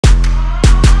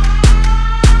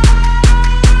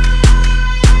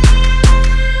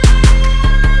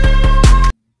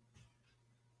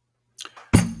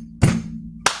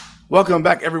Welcome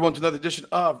back, everyone, to another edition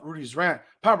of Rudy's Rant,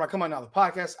 powered by Come On Now, the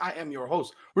podcast. I am your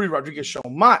host, Rudy Rodriguez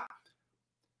Showmont.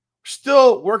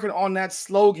 Still working on that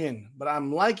slogan, but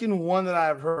I'm liking one that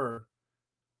I've heard: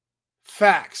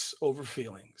 facts over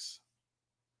feelings.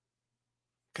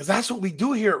 Because that's what we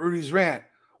do here at Rudy's Rant.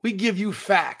 We give you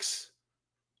facts.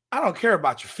 I don't care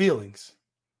about your feelings.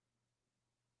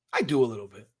 I do a little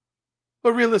bit.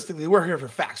 But realistically, we're here for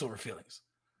facts over feelings.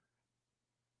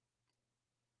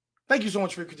 Thank you so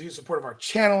much for your continued support of our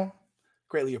channel.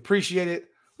 Greatly appreciate it.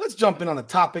 Let's jump in on the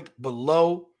topic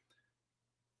below.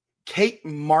 Kate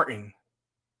Martin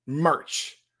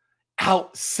merch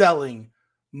outselling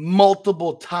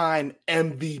multiple-time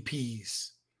MVPs.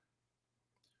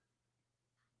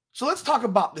 So let's talk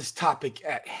about this topic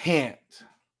at hand.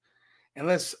 And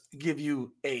let's give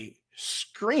you a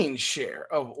screen share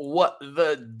of what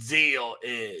the deal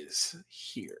is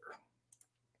here.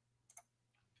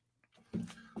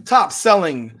 Top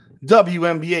selling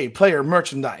WNBA player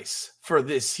merchandise for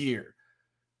this year.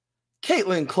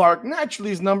 Caitlin Clark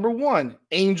naturally is number 1.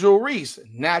 Angel Reese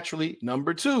naturally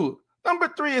number 2.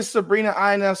 Number 3 is Sabrina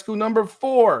Ionescu. Number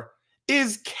 4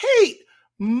 is Kate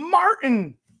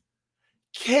Martin.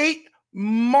 Kate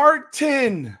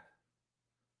Martin.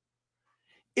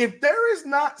 If there is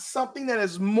not something that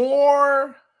is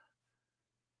more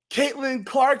Caitlin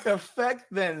Clark effect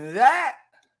than that,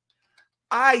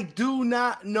 I do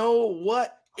not know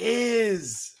what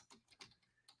is.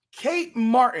 Kate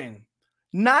Martin,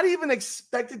 not even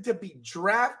expected to be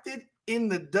drafted in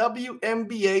the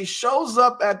WNBA, shows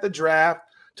up at the draft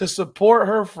to support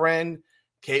her friend,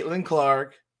 Caitlin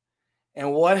Clark.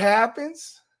 And what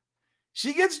happens?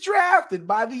 She gets drafted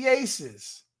by the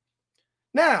Aces.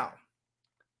 Now,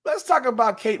 let's talk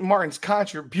about Kate Martin's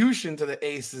contribution to the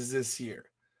Aces this year.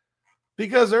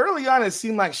 Because early on, it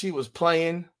seemed like she was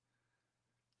playing.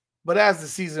 But as the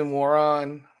season wore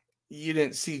on, you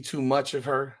didn't see too much of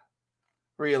her,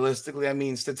 realistically. I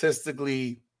mean,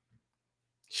 statistically,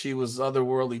 she was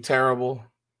otherworldly terrible.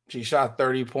 She shot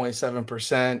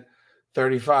 30.7%,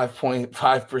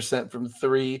 35.5% from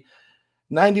 3,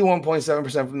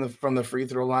 91.7% from the free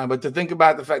throw line. But to think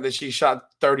about the fact that she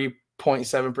shot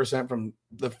 30.7% from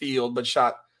the field, but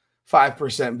shot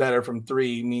 5% better from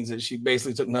 3 means that she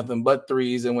basically took nothing but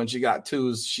threes. And when she got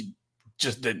twos, she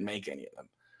just didn't make any of them.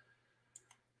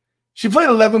 She played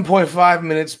 11.5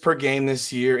 minutes per game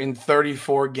this year in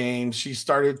 34 games. She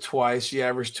started twice. She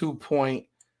averaged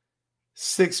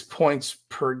 2.6 points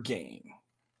per game.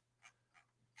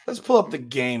 Let's pull up the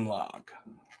game log,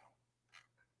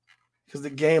 because the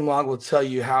game log will tell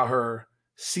you how her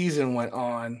season went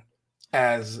on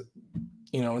as,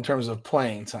 you know, in terms of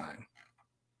playing time.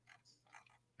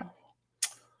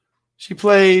 She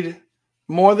played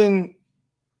more than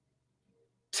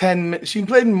 10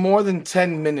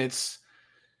 minutes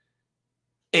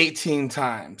 18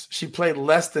 times. She played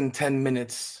less than 10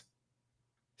 minutes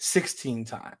 16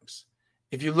 times.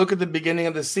 If you look at the beginning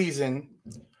of the season,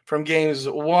 from games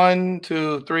 1,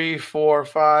 2, 3, 4,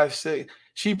 5, 6,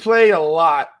 she played a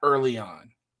lot early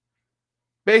on.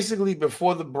 Basically,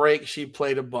 before the break, she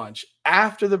played a bunch.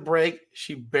 After the break,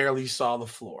 she barely saw the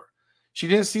floor. She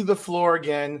didn't see the floor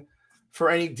again for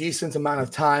any decent amount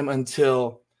of time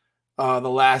until the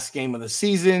last game of the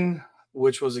season,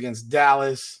 which was against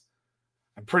Dallas.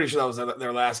 I'm pretty sure that was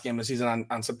their last game of the season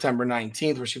on September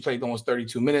 19th, where she played almost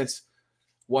 32 minutes,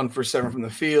 1 for 7 from the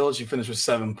field. She finished with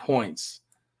 7 points.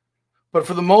 But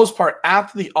for the most part,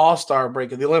 after the All-Star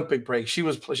break or the Olympic break, she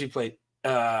played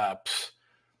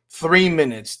 3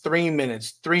 minutes, 3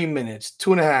 minutes, 3 minutes,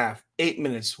 2.5, 8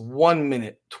 minutes, 1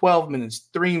 minute, 12 minutes,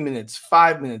 3 minutes,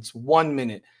 5 minutes, 1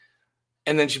 minute,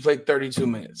 and then she played 32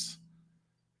 minutes.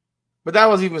 But that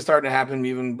was even starting to happen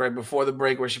even right before the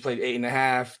break, where she played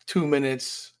 8.5, 2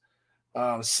 minutes,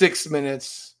 6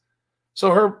 minutes.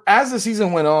 So as the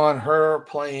season went on, her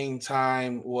playing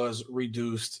time was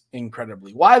reduced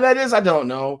incredibly. Why that is, I don't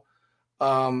know.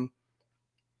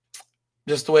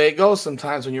 Just the way it goes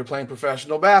sometimes when you're playing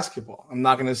professional basketball. I'm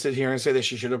not going to sit here and say that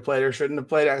she should have played or shouldn't have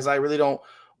played, because I really don't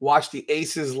watch the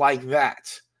Aces like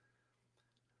that.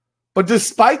 But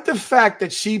despite the fact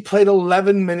that she played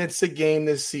 11 minutes a game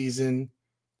this season,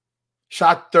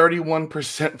 shot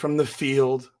 31% from the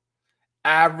field,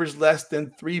 averaged less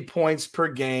than 3 points per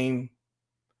game,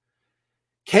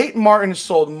 Kate Martin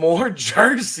sold more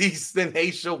jerseys than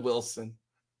Aisha Wilson,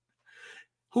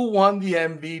 who won the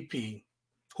MVP,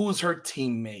 who's her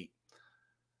teammate.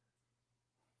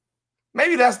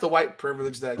 Maybe that's the white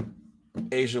privilege that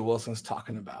Aisha Wilson's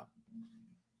talking about.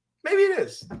 Maybe it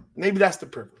is. Maybe that's the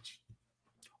privilege.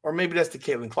 Or maybe that's the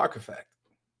Caitlin Clark effect.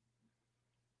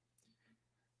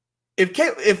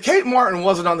 if Kate Martin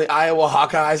wasn't on the Iowa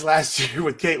Hawkeyes last year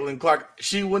with Caitlin Clark,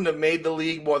 she wouldn't have made the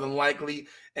league more than likely,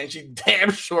 and she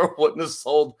damn sure wouldn't have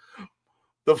sold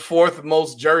the 4th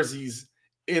most jerseys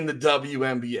in the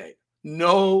WNBA.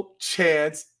 No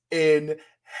chance in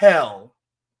hell.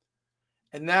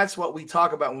 And that's what we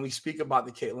talk about when we speak about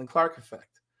the Caitlin Clark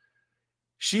effect.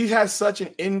 She has such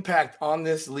an impact on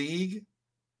this league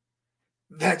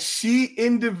that she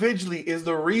individually is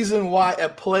the reason why a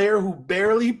player who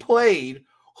barely played,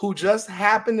 who just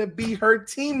happened to be her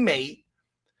teammate,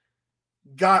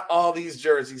 got all these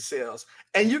jersey sales.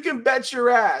 And you can bet your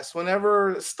ass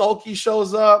whenever Stolke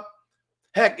shows up,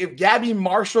 heck, if Gabby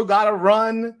Marshall got a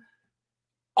run,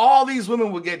 all these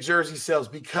women would get jersey sales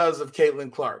because of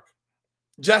Caitlin Clark.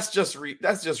 That's just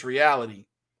reality.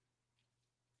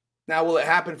 Now, will it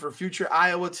happen for future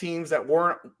Iowa teams that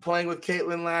weren't playing with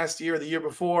Caitlin last year or the year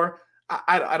before?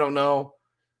 I don't know.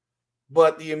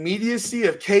 But the immediacy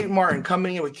of Kate Martin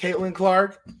coming in with Caitlin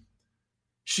Clark,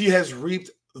 she has reaped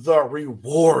the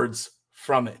rewards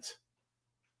from it.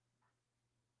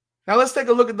 Now, let's take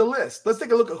a look at the list. Let's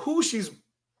take a look at who she's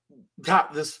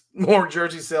got this more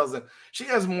jersey sales than. She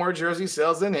has more jersey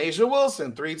sales than A'ja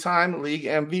Wilson, 3-time league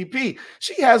MVP.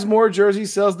 She has more jersey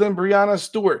sales than Breanna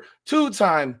Stewart,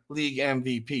 2-time league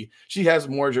MVP. She has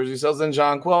more jersey sales than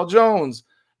Jonquel Jones,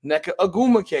 Nneka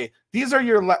Ogwumike. These are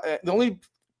the only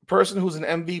person who's an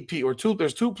MVP, or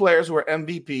there's 2 players who are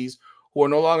MVPs who are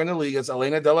no longer in the league. It's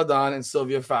Elena Delle Donne and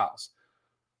Sylvia Fowles.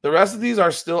 The rest of these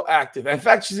are still active. In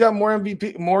fact, she's got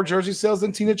more jersey sales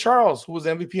than Tina Charles, who was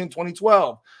MVP in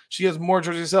 2012. She has more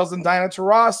jersey sales than Diana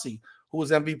Taurasi, who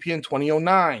was MVP in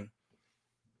 2009.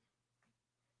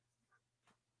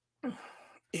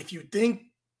 If you think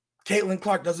Caitlin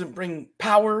Clark doesn't bring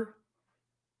power,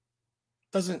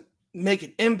 doesn't make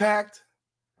an impact,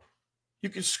 you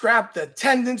could scrap the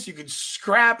attendance, you could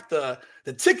scrap the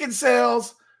ticket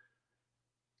sales.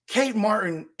 Kate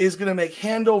Martin is going to make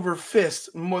hand over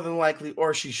fist more than likely,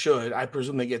 or she should. I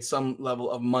presume they get some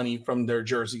level of money from their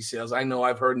jersey sales. I know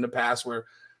I've heard in the past where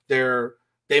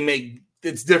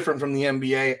it's different from the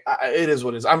NBA. It is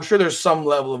what it is. I'm sure there's some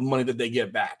level of money that they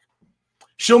get back.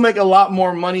 She'll make a lot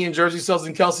more money in jersey sales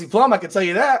than Kelsey Plum, I can tell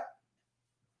you that.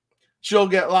 She'll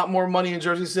get a lot more money in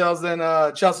jersey sales than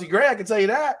Chelsea Gray, I can tell you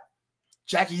that.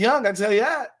 Jackie Young, I can tell you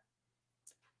that.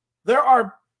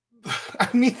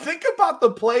 Think about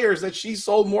the players that she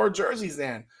sold more jerseys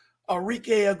than.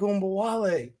 Arike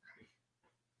Ogunbowale,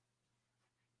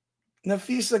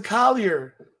 Nafisa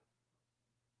Collier,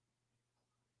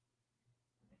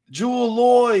 Jewel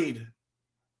Lloyd,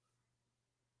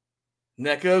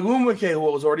 Nneka Ogwumike, who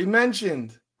was already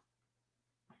mentioned,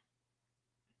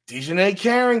 Dejanay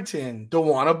Carrington,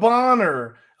 DeWanna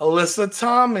Bonner, Alyssa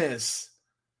Thomas,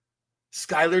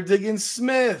 Skylar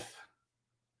Diggins-Smith,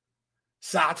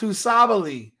 Satu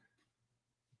Sabali.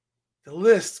 The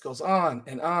list goes on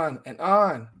and on and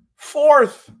on.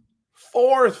 Fourth.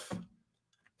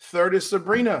 Third is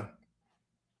Sabrina.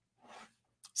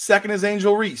 Second is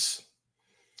Angel Reese.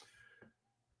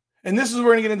 And this is where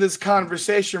we're going to get into this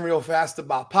conversation real fast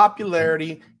about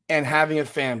popularity and having a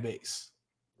fan base.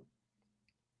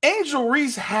 Angel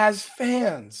Reese has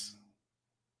fans.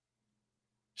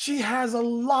 She has a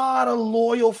lot of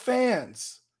loyal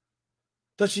fans.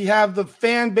 Does she have the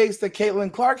fan base that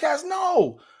Caitlin Clark has?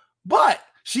 No. But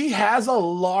she has a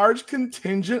large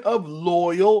contingent of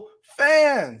loyal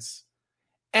fans.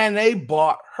 And they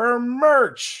bought her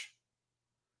merch.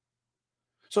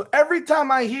 So every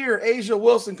time I hear A'ja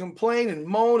Wilson complain and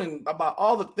moan and about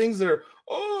all the things that are,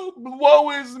 oh, woe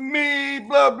is me,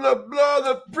 blah, blah, blah,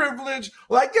 the privilege.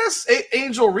 Well, I guess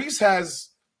Angel Reese has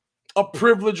a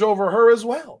privilege over her as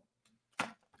well.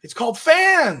 It's called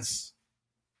fans.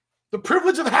 The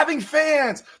privilege of having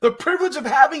fans. The privilege of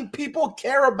having people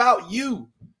care about you.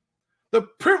 The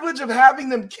privilege of having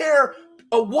them care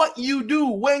of what you do,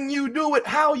 when you do it,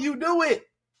 how you do it.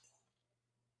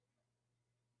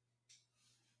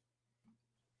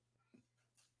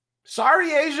 Sorry,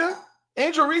 A'ja.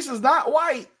 Angel Reese is not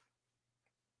white.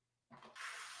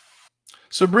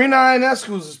 Sabrina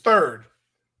Ionescu is third.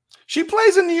 She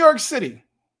plays in New York City.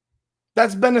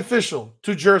 That's beneficial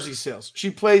to jersey sales. She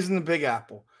plays in the Big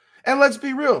Apple. And let's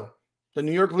be real. The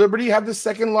New York Liberty have the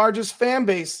second largest fan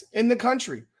base in the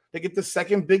country. They get the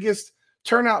second biggest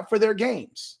turnout for their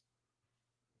games.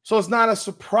 So it's not a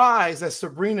surprise that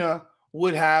Sabrina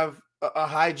would have a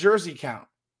high jersey count.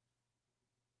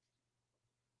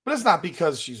 But it's not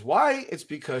because she's white. It's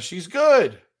because she's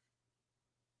good.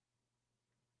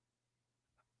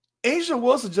 A'ja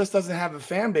Wilson just doesn't have a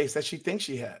fan base that she thinks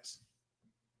she has.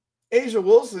 A'ja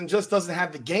Wilson just doesn't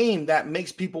have the game that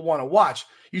makes people want to watch.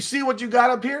 You see what you got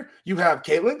up here? You have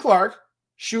Caitlin Clark,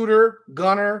 shooter,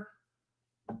 gunner,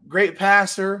 great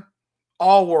passer,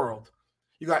 all world.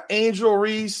 You got Angel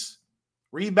Reese,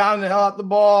 rebounding the hell out the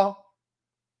ball,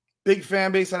 big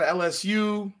fan base out of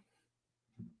LSU,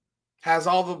 has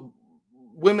all the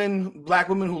women, black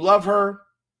women who love her,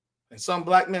 and some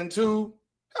black men too.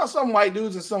 Now, some white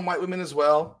dudes and some white women as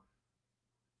well.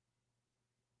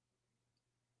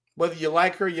 Whether you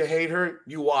like her, you hate her,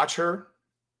 you watch her.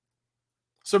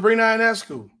 Sabrina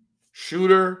Ionescu,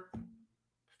 shooter,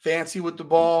 fancy with the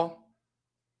ball.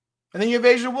 And then you have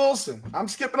A'ja Wilson. I'm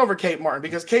skipping over Kate Martin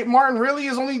because Kate Martin really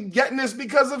is only getting this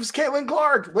because of Caitlin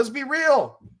Clark. Let's be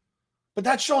real. But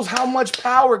that shows how much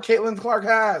power Caitlin Clark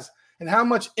has and how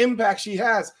much impact she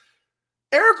has.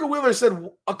 Erica Wheeler said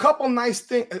a couple nice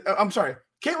things.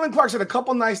 Caitlin Clark said a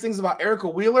couple nice things about Erica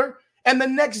Wheeler. And the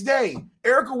next day,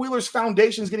 Erica Wheeler's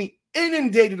foundation is getting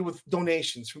inundated with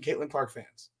donations from Caitlin Clark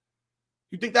fans.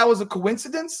 You think that was a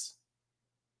coincidence?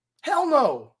 Hell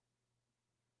no.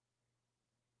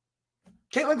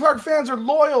 Caitlin Clark fans are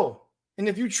loyal. And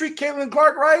if you treat Caitlin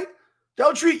Clark right,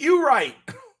 they'll treat you right.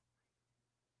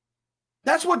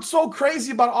 That's what's so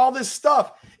crazy about all this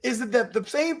stuff is that the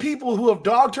same people who have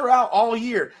dogged her out all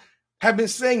year have been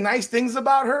saying nice things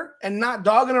about her and not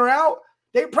dogging her out.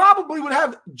 They probably would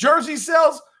have jersey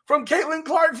sales from Caitlin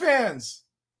Clark fans.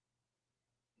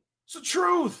 It's the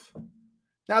truth.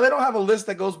 Now, they don't have a list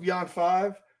that goes beyond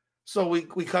 5, so we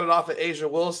cut it off at A'ja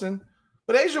Wilson.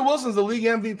 But A'ja Wilson's the league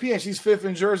MVP, and she's 5th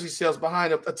in jersey sales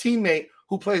behind a teammate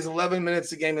who plays 11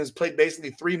 minutes a game and has played basically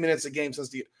 3 minutes a game since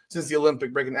the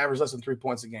Olympic break and averaged less than 3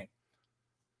 points a game.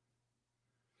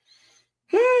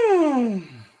 It's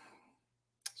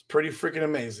pretty freaking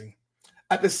amazing.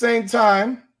 At the same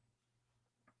time,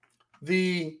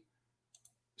 the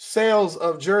sales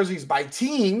of jerseys by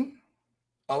team,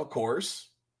 of course,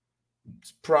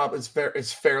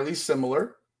 it's fairly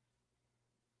similar.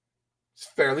 It's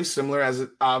fairly similar as it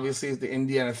obviously is the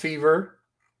Indiana Fever.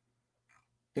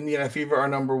 Indiana Fever are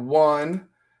number 1.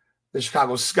 The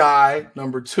Chicago Sky,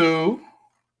 number 2.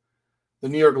 The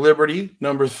New York Liberty,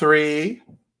 number 3.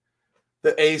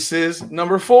 The Aces,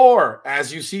 number 4.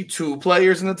 As you see, 2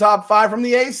 players in the top 5 from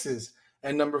the Aces.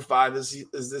 And number 5 is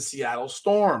the Seattle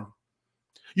Storm.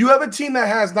 You have a team that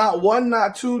has not 1,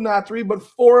 not 2, not 3, but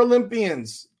 4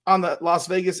 Olympians on the Las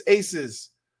Vegas Aces.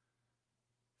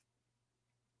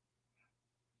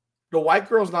 The white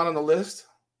girl's not on the list.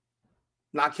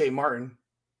 Not Kate Martin.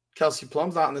 Kelsey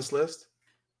Plum's not on this list.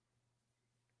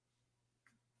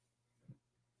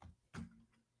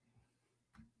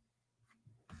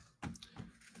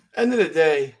 End of the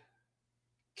day,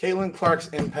 Caitlin Clark's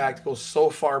impact goes so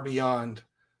far beyond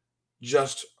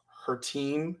just her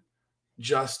team,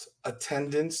 just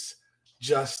attendance,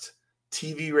 just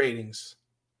TV ratings.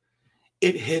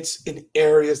 It hits in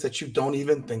areas that you don't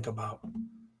even think about.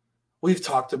 We've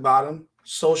talked about them.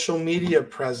 Social media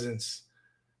presence,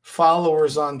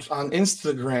 followers on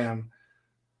Instagram,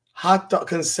 hot dog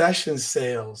concession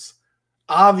sales,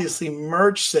 obviously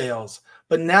merch sales.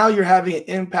 But now you're having an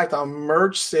impact on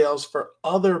merch sales for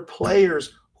other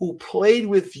players who played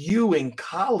with you in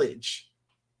college.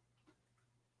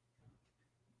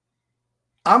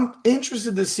 I'm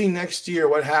interested to see next year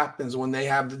what happens when they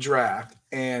have the draft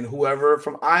and whoever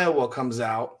from Iowa comes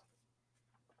out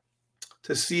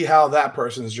to see how that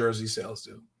person's jersey sales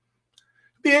do.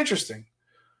 It'd be interesting.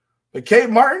 But Kate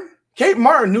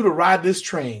Martin knew to ride this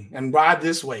train and ride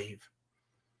this wave.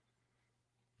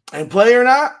 And play or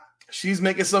not, she's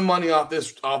making some money off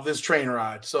this train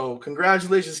ride. So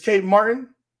congratulations, Kate Martin.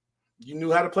 You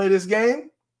knew how to play this game.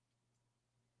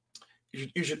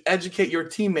 You should educate your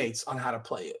teammates on how to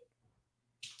play it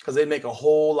because they'd make a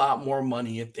whole lot more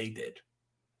money if they did.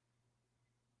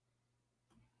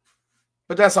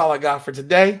 But that's all I got for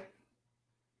today.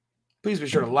 Please be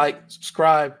sure to like,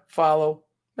 subscribe, follow.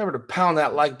 Remember to pound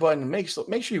that like button and make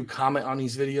sure you comment on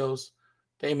these videos.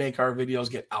 They make our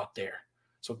videos get out there.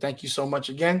 So thank you so much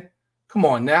again. Come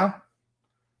on now.